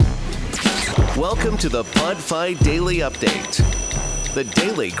Welcome to the PodFi Daily Update, the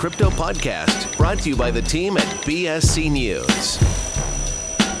daily crypto podcast brought to you by the team at BSC News.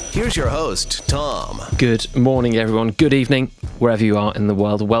 Here's your host, Tom. Good morning, everyone. Good evening, wherever you are in the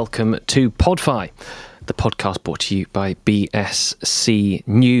world. Welcome to PodFi, the podcast brought to you by BSC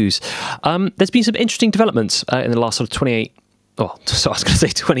News. There's been some interesting developments in the last sort of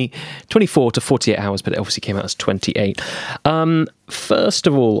 24 to 48 hours, but it obviously came out as 28. First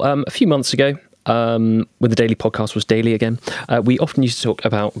of all, a few months ago, when the daily podcast was daily again, we often used to talk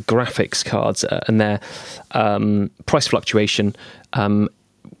about graphics cards and their price fluctuation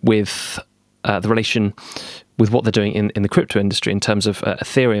with the relation with what they're doing in the crypto industry in terms of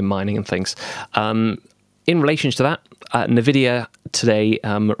Ethereum mining and things. In relation to that, NVIDIA today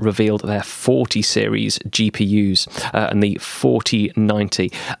revealed their 40 series GPUs and the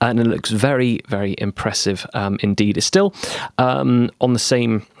 4090, and it looks very, very impressive indeed. It's still on the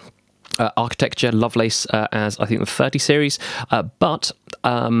same architecture, Lovelace, as I think the 30 series, but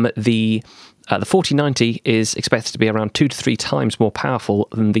the 4090 is expected to be around 2 to 3 times more powerful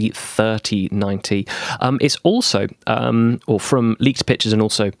than the 3090. It's also, or from leaked pictures and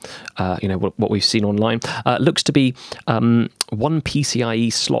also, what we've seen online, looks to be one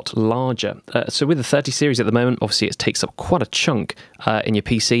PCIe slot larger. So with the 30 series at the moment, obviously it takes up quite a chunk in your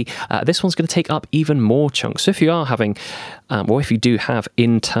PC. This one's going to take up even more chunks. So if you are having, or if you do have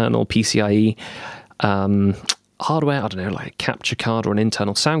internal PCIe hardware, I don't know, like a capture card or an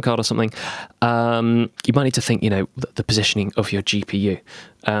internal sound card or something, you might need to think, the positioning of your GPU.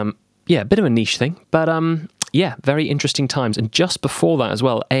 A bit of a niche thing, but very interesting times. And just before that as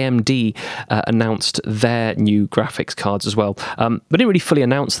well, AMD announced their new graphics cards as well. They didn't really fully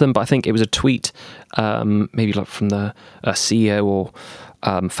announce them, but I think it was a tweet, maybe like from the CEO or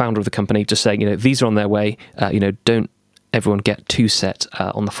founder of the company, just saying, these are on their way. Don't everyone get too set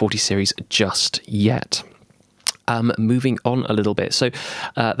on the 40 series just yet. Moving on a little bit. So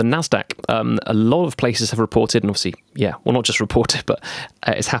the NASDAQ, a lot of places have reported, and obviously, not just reported, but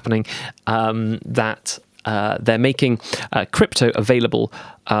it's happening, that they're making crypto available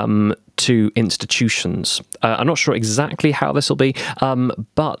to institutions. I'm not sure exactly how this will be,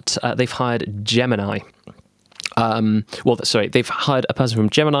 but they've hired Gemini. They've hired a person from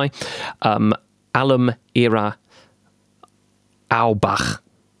Gemini, Alum Ira Aubach,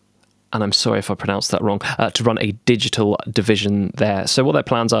 and I'm sorry if I pronounced that wrong, to run a digital division there. So what their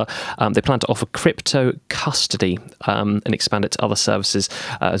plans are, they plan to offer crypto custody and expand it to other services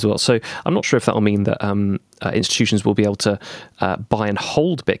as well. So I'm not sure if that will mean that institutions will be able to buy and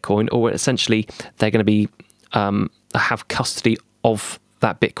hold Bitcoin, or essentially they're going to be have custody of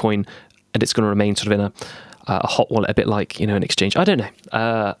that Bitcoin, and it's going to remain sort of in a hot wallet, a bit like an exchange. I don't know.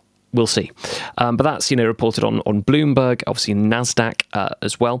 We'll see. But that's, reported on Bloomberg, obviously NASDAQ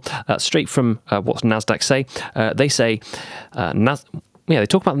as well. Straight from what NASDAQ say. They say, they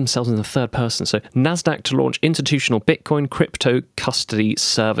talk about themselves in the third person. So NASDAQ to launch institutional Bitcoin crypto custody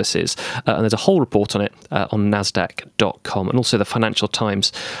services. And there's a whole report on it on NASDAQ.com. And also the Financial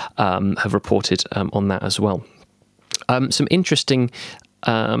Times have reported on that as well. Some interesting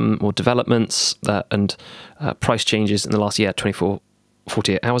developments and price changes in the last year,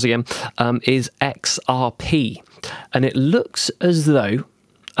 48 hours again, is XRP. And it looks as though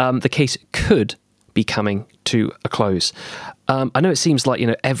the case could be coming to a close. I know it seems like,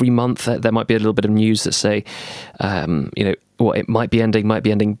 every month there might be a little bit of news that say, it might be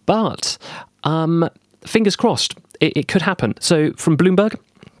ending, but fingers crossed, it could happen. So from Bloomberg,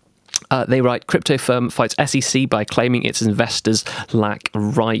 they write, crypto firm fights SEC by claiming its investors lack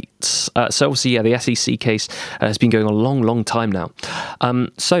rights. So obviously, the SEC case has been going on a long, long time now.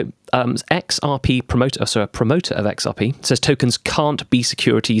 XRP promoter, a promoter of XRP, says tokens can't be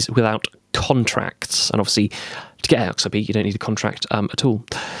securities without contracts. And obviously, to get XRP, you don't need a contract at all.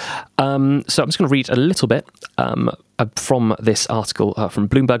 So I'm just going to read a little bit from this article from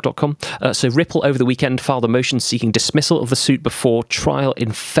Bloomberg.com. So Ripple over the weekend filed a motion seeking dismissal of the suit before trial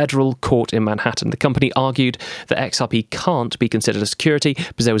in federal court in Manhattan. The company argued that XRP can't be considered a security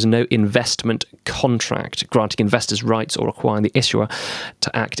because there was no investment contract granting investors rights or requiring the issuer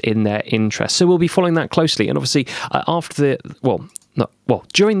to act in their interest. So we'll be following that closely. And obviously,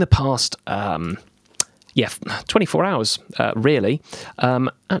 during the past 24 hours, really.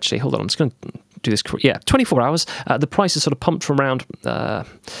 Actually, hold on, I'm just going to do this. 24 hours. The price has sort of pumped from around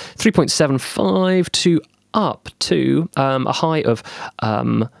 3.75 to up to a high of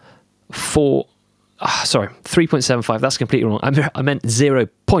 4 Sorry, 3.75. That's completely wrong. I meant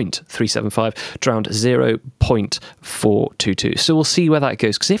 0.375, drowned 0.422. So we'll see where that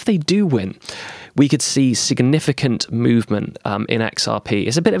goes. Because if they do win, we could see significant movement in XRP.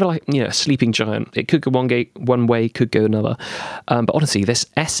 It's a bit of a sleeping giant. It could go one way, could go another. But honestly, this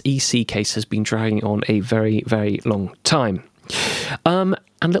SEC case has been dragging on a very, very long time. And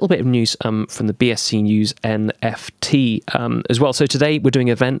a little bit of news from the BSC News NFT as well. So today we're doing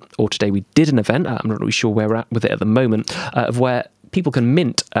an event, or today we did an event, I'm not really sure where we're at with it at the moment, of where people can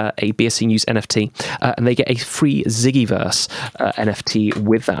mint a BSC News NFT and they get a free Ziggyverse NFT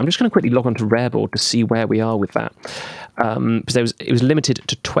with that. I'm just going to quickly log on to Rareboard to see where we are with that. Because it was limited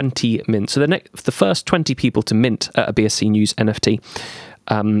to 20 mints. So the first 20 people to mint a BSC News NFT,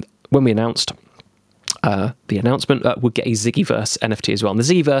 when we announced the announcement, would get a Ziggyverse NFT as well. And the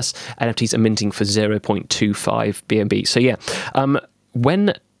Ziggyverse NFTs are minting for 0.25 BNB. So yeah,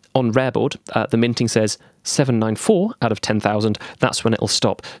 when on Rareboard, the minting says 794 out of 10,000, that's when it'll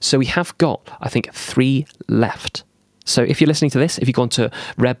stop. So we have got, I think, 3 left. So if you're listening to this, if you've gone to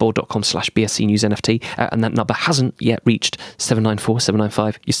rareboard.com/BSC News NFT and that number hasn't yet reached 794,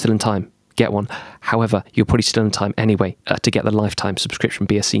 795, you're still in time. Get one. However, you're probably still in time anyway to get the lifetime subscription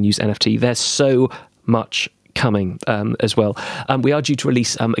BSC News NFT. There's so much coming as well. We are due to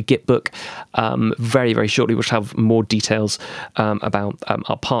release a Git book very, very shortly, which will have more details about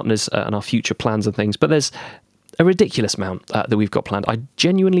our partners and our future plans and things. But there's a ridiculous amount that we've got planned. I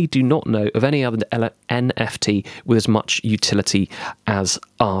genuinely do not know of any other NFT with as much utility as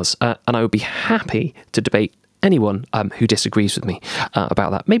ours. And I would be happy to debate anyone who disagrees with me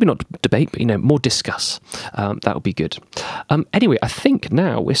about that. Maybe not debate, but more discuss. That would be good. Anyway, I think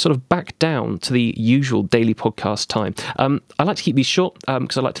now we're sort of back down to the usual daily podcast time. I like to keep these short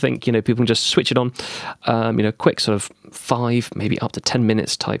because I like to think people can just switch it on. Quick sort of 5, maybe up to 10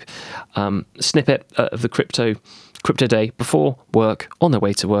 minutes type snippet of the crypto day before work, on their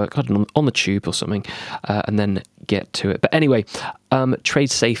way to work, I don't know, on the tube or something, and then get to it. But anyway, trade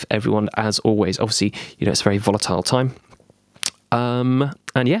safe, everyone, as always. Obviously, it's a very volatile time. And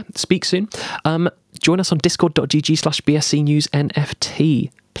yeah, speak soon. Join us on discord.gg/BSC News NFT.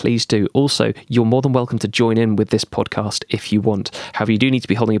 Please do. Also, you're more than welcome to join in with this podcast if you want. However, you do need to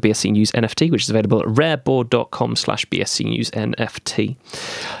be holding a BSC News NFT, which is available at rareboard.com/BSC News NFT.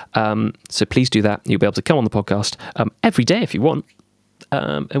 So please do that. You'll be able to come on the podcast every day if you want.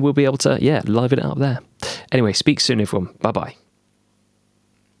 And we'll be able to, liven it up there. Anyway, speak soon, everyone. Bye-bye.